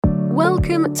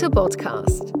Welcome to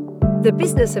Podcast, the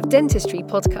Business of Dentistry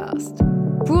podcast,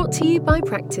 brought to you by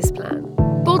Practice Plan.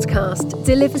 Podcast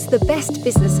delivers the best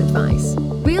business advice,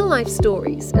 real-life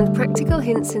stories, and practical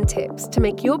hints and tips to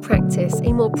make your practice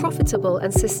a more profitable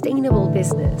and sustainable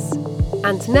business.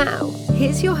 And now,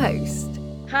 here's your host.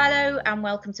 Hello and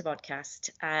welcome to Podcast.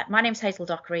 My name's Hazel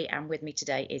Dockery, and with me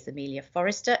today is Emilia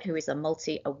Forrester, who is a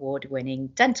multi-award winning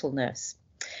dental nurse.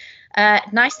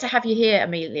 Nice to have you here,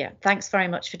 Emilia. Thanks very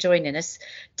much for joining us.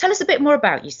 Tell us a bit more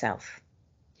about yourself.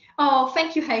 Oh,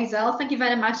 thank you, Hazel. Thank you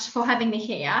very much for having me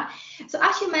here. So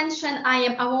as you mentioned, I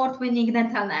am award-winning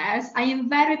dental nurse. I am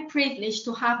very privileged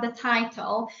to have the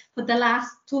title for the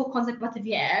last 2 consecutive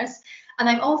years. And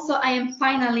I am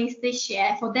finalist this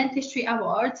year for Dentistry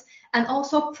Awards and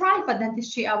also Private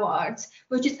Dentistry Awards,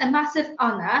 which is a massive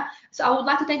honor. So I would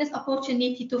like to take this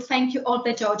opportunity to thank you all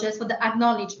the judges for the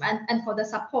acknowledgement and for the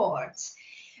support.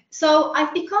 So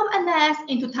I've become a nurse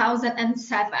in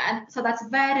 2007, so that's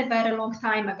very, very long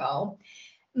time ago.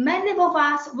 Many of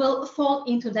us will fall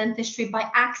into dentistry by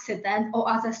accident or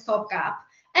as a stopgap,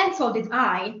 and so did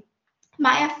I.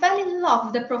 I fell in love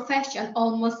with the profession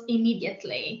almost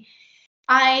immediately.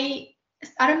 I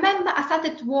remember I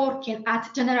started working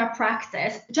at general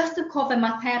practice just to cover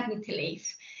maternity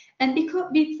leave. And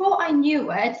before I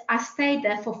knew it, I stayed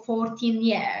there for 14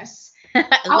 years.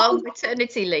 Long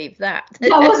maternity leave, that.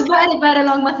 That was very, very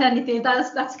long maternity.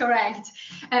 That's correct.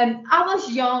 I was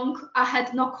young. I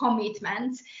had no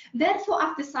commitments. Therefore,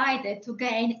 I've decided to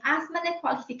gain as many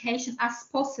qualifications as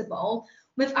possible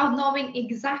without knowing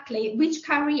exactly which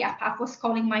career path was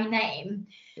calling my name.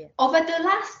 Yeah. Over the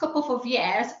last couple of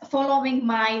years, following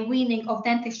my winning of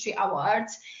Dentistry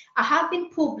Awards, I have been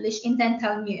published in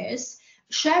dental news,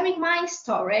 sharing my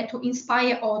story to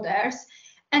inspire others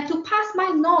and to pass my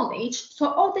knowledge so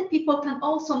other people can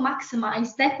also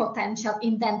maximize their potential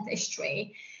in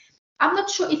dentistry. I'm not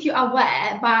sure if you're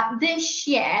aware, but this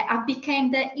year I became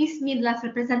the East Midlands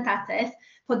representative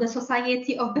for the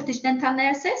Society of British Dental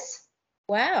Nurses.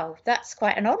 Wow, that's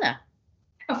quite an honour.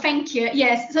 Oh, thank you.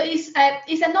 Yes, so it's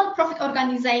a non-profit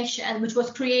organisation which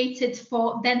was created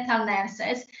for dental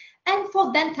nurses and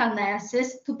for dental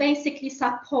nurses to basically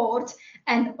support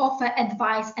and offer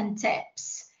advice and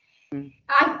tips.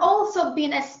 I've also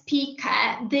been a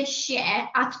speaker this year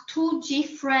at 2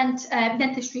 different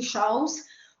dentistry shows,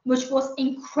 which was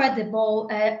incredible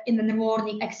in a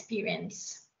rewarding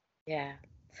experience. Yeah.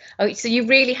 Oh, so you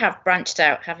really have branched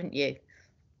out, haven't you?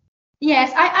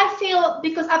 Yes, I feel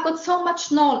because I've got so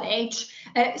much knowledge,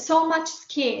 so much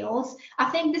skills, I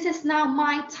think this is now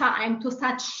my time to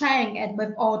start sharing it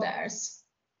with others.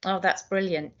 Oh, that's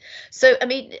brilliant. So, I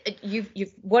mean,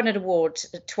 you've won an award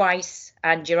twice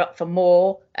and you're up for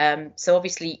more. So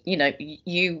obviously, you know,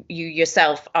 you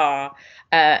yourself are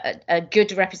a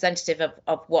good representative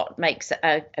of what makes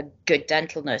a good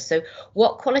dental nurse. So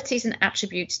what qualities and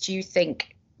attributes do you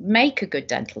think make a good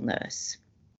dental nurse?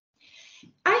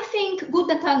 I think good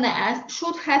dental nurse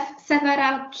should have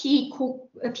several key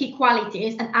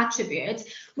qualities and attributes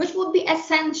which would be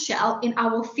essential in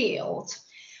our field.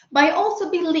 But I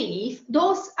also believe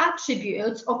those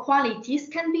attributes or qualities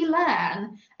can be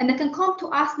learned and they can come to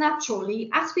us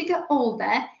naturally as we get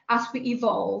older, as we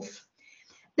evolve.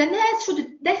 The nurse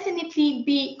should definitely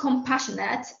be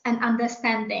compassionate and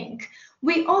understanding.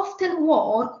 We often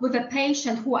work with a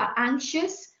patient who are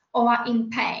anxious or are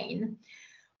in pain.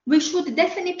 We should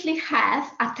definitely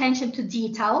have attention to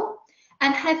detail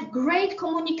and have great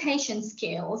communication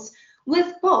skills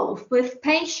with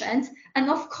patients and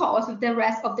of course with the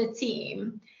rest of the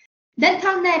team.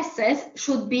 Dental nurses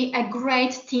should be a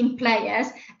great team players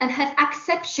and have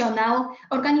exceptional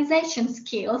organization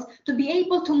skills to be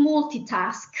able to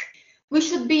multitask. We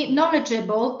should be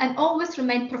knowledgeable and always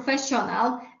remain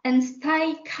professional and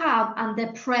stay calm under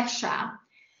pressure.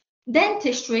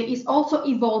 Dentistry is also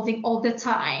evolving all the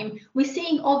time. We're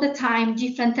seeing all the time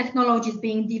different technologies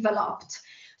being developed.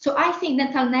 So I think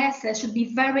dental nurses should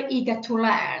be very eager to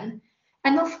learn.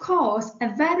 And of course,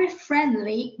 a very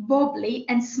friendly, bubbly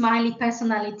and smiley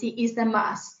personality is the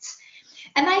must.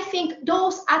 And I think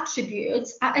those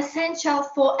attributes are essential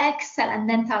for excellent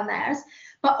dental nurse,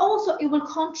 but also it will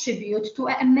contribute to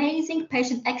an amazing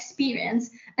patient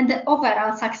experience and the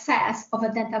overall success of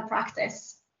a dental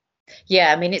practice.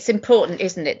 Yeah, I mean, it's important,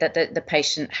 isn't it, that the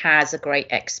patient has a great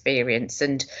experience.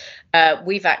 And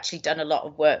we've actually done a lot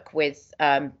of work with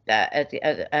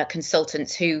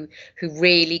consultants who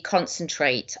really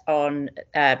concentrate on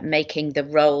making the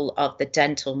role of the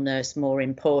dental nurse more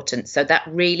important. So that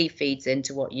really feeds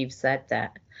into what you've said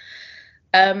there.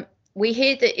 We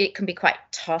hear that it can be quite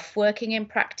tough working in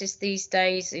practice these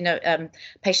days. You know,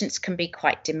 patients can be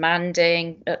quite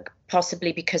demanding,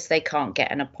 possibly because they can't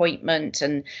get an appointment,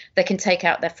 and they can take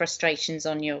out their frustrations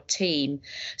on your team.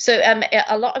 So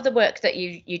a lot of the work that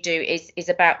you do is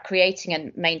about creating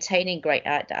and maintaining great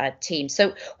teams.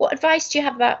 So what advice do you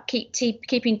have about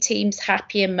keeping teams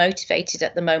happy and motivated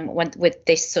at the moment with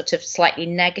this sort of slightly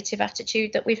negative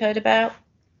attitude that we've heard about?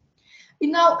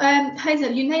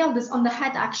 Hazel, you nailed this on the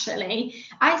head, actually.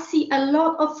 I see a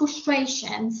lot of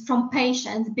frustrations from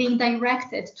patients being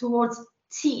directed towards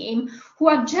team who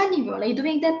are genuinely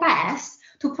doing their best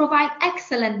to provide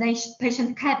excellent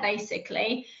patient care,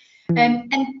 basically.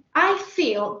 And I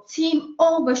feel team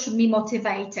always should be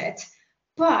motivated,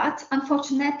 but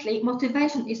unfortunately,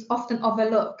 motivation is often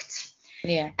overlooked.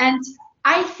 Yeah. And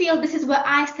I feel this is where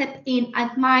I step in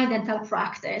at my dental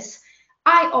practice.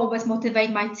 I always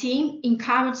motivate my team,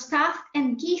 encourage staff,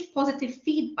 and give positive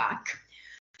feedback.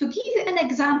 To give you an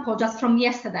example just from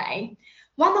yesterday,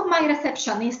 one of my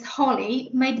receptionists, Holly,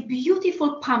 made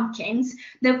beautiful pumpkins.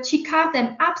 She carved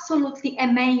them absolutely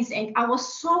amazing. I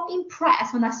was so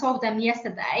impressed when I saw them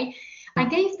yesterday. I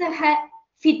gave her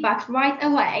feedback right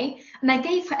away, and I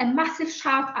gave her a massive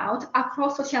shout out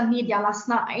across social media last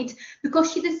night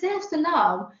because she deserves to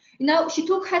know. She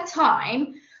took her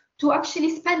time to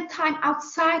actually spend time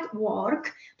outside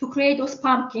work to create those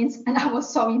pumpkins, and I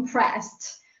was so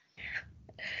impressed.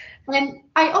 And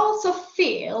I also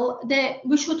feel that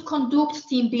we should conduct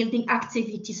team building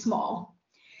activities more.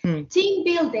 Team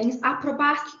buildings are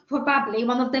probably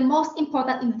one of the most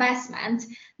important investments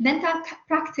dental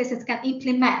practices can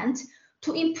implement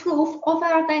to improve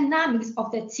overall dynamics of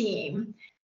the team.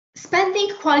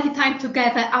 Spending quality time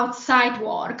together outside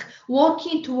work,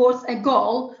 working towards a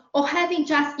goal, or having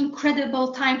just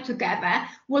incredible time together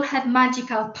will have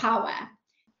magical power.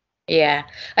 Yeah.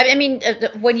 I mean,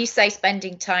 when you say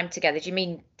spending time together, do you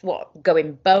mean what,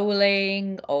 going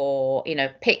bowling or,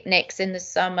 picnics in the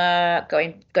summer,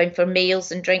 going for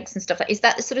meals and drinks and stuff like that? Is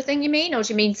that the sort of thing you mean? Or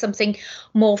do you mean something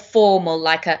more formal,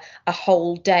 like a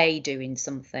whole day doing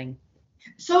something?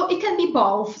 So it can be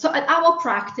both. So at our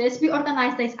practice, we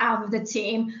organize days out with the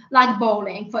team, like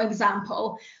bowling, for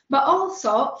example. But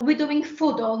also, we're doing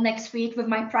foodle next week with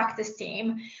my practice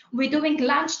team. We're doing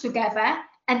lunch together,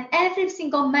 and every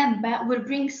single member will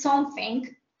bring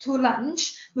something to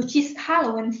lunch, which is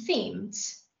Halloween themed.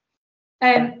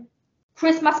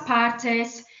 Christmas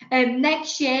parties.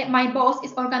 Next year, my boss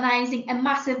is organizing a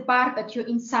massive barbecue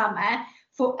in summer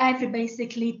for every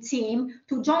basically team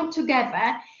to join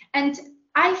together. And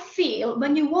I feel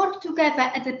when you work together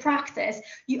at the practice,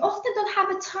 you often don't have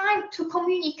a time to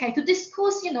communicate, to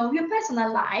discuss, your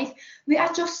personal life. We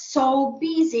are just so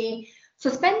busy. So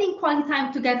spending quality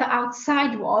time together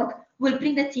outside work will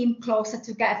bring the team closer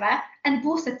together and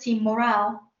boost the team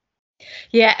morale.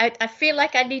 Yeah, I feel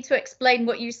like I need to explain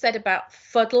what you said about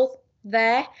fuddle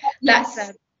there.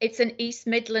 Yes. It's an East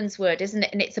Midlands word, isn't it?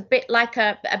 And it's a bit like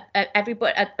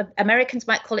everybody. Americans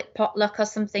might call it potluck or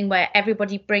something, where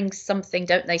everybody brings something,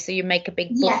 don't they? So you make a big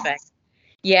buffet.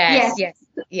 Yes.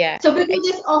 Yeah. So we do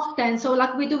this often. So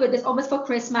we do this always for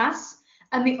Christmas,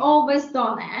 and we always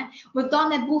done it. We've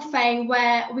done a buffet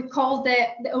where we call the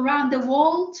around the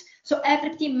world. So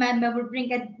every team member will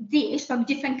bring a dish from a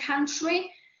different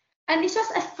country, and it's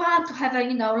just a fun to have a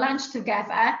lunch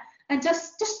together and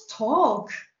just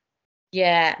talk.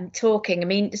 Yeah, talking. I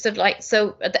mean, sort of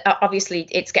so obviously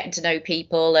it's getting to know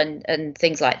people and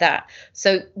things like that.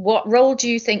 So what role do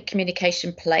you think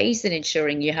communication plays in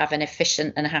ensuring you have an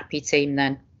efficient and happy team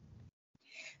then?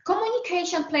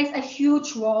 Communication plays a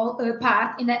huge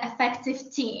part in an effective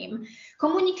team.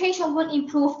 Communication will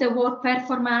improve the work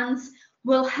performance,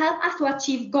 will help us to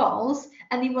achieve goals,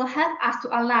 and it will help us to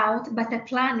allow better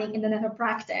planning in the dental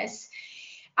practice.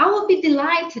 I will be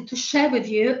delighted to share with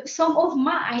you some of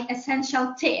my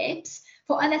essential tips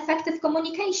for an effective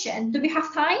communication. Do we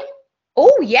have time?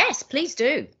 Oh, yes, please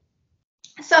do.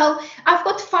 So I've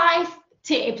got 5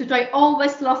 tips that I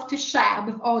always love to share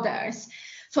with others.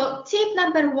 So tip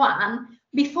number 1,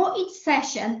 before each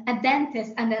session, a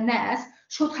dentist and a nurse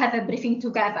should have a briefing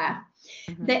together.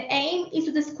 The aim is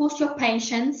to discuss your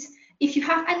patients. If you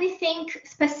have anything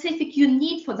specific you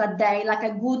need for that day, like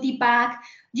a goodie bag,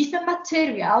 different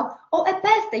material, or a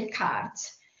birthday card,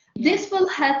 this will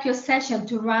help your session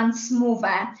to run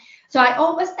smoother. So I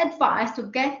always advise to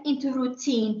get into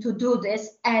routine to do this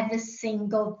every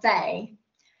single day.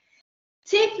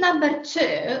 Tip number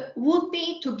 2 would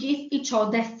be to give each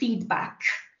other feedback.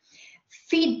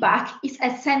 Feedback is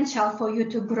essential for you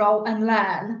to grow and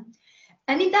learn.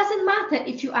 And it doesn't matter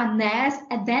if you are a nurse,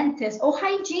 a dentist, or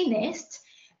hygienist,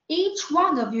 each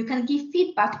one of you can give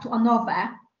feedback to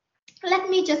another. Let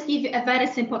me just give you a very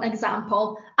simple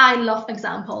example. I love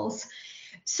examples.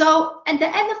 So at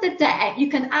the end of the day, you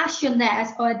can ask your nurse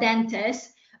or a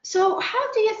dentist, so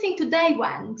how do you think today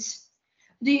went?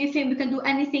 Do you think we can do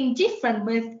anything different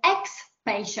with X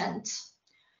patient?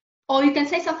 Or you can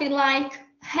say something like,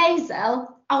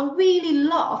 Hazel, I really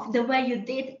love the way you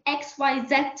did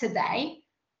XYZ today.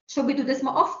 Shall we do this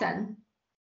more often?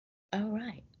 Oh,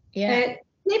 right. Yeah.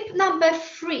 Tip number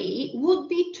 3 would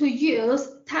be to use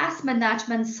task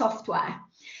management software.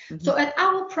 So at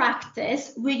our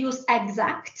practice, we use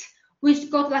Exact,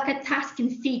 which got like a tasking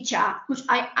feature, which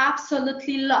I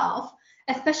absolutely love,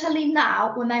 especially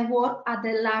now when I work at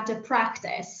the larger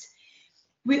practice.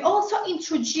 We also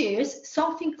introduced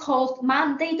something called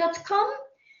Monday.com,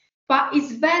 but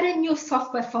it's very new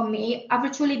software for me. I've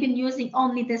actually been using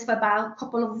only this for about a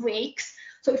couple of weeks.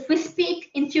 So if we speak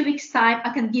in a few weeks' time,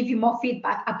 I can give you more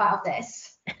feedback about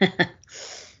this.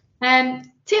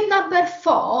 Tip number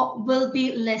 4 will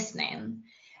be listening.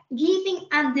 Giving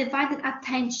undivided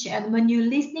attention when you're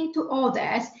listening to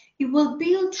others, it will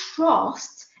build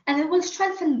trust and it will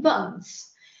strengthen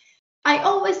bonds. I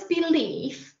always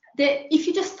believe that if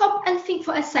you just stop and think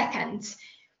for a second,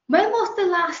 when was the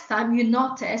last time you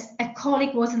noticed a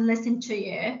colleague wasn't listening to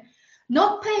you,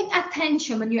 not paying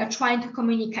attention when you are trying to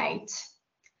communicate?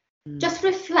 Just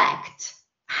reflect.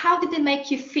 How did it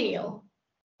make you feel?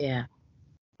 Yeah.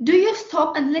 Do you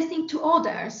stop and listen to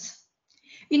others?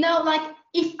 You know, like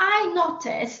if I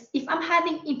notice, if I'm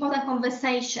having important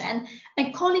conversation,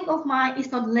 a colleague of mine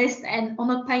is not listening or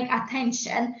not paying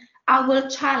attention, I will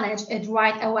challenge it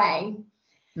right away.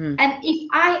 And if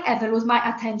I ever lose my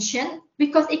attention,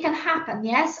 because it can happen,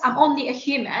 yes, I'm only a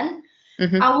human,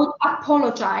 I will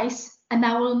apologize and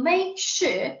I will make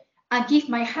sure I give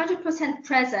my 100%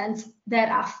 presence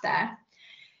thereafter.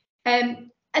 And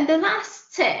the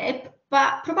last tip,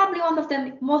 but probably one of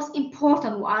the most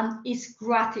important one, is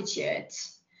gratitude.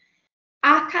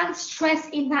 I can't stress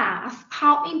enough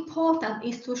how important it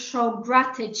is to show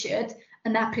gratitude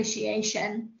and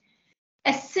appreciation.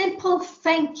 A simple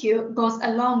thank you goes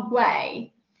a long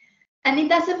way. And it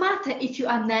doesn't matter if you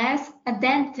are a nurse, a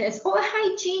dentist, or a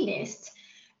hygienist.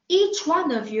 Each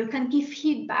one of you can give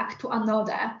feedback to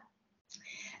another.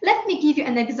 Let me give you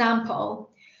an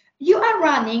example. You are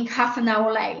running half an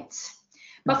hour late,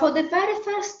 but for the very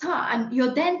first time,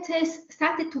 your dentist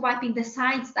started to wiping the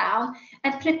sides down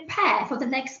and prepare for the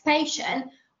next patient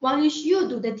while you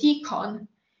do the decon.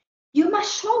 You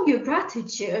must show your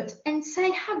gratitude and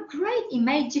say how great it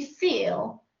made you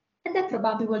feel, and they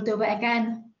probably will do it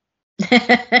again.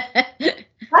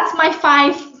 That's my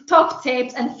 5 top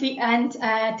tips and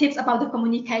tips about the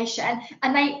communication,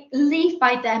 and I live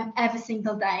by them every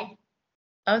single day.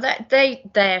 Oh,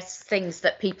 they're things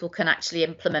that people can actually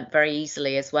implement very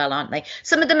easily as well, aren't they?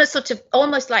 Some of them are sort of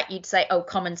almost like you'd say, oh,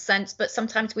 common sense, but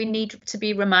sometimes we need to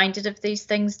be reminded of these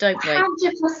things, don't we?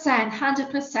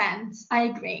 100%. I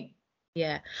agree.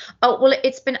 Yeah. Oh, well,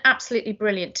 it's been absolutely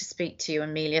brilliant to speak to you,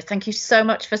 Emilia. Thank you so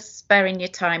much for sparing your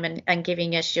time and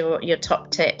giving us your top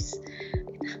tips.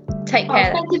 Take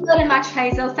care. Thank you very much,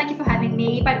 Hazel. Thank you for having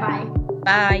me. Bye-bye.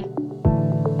 Bye.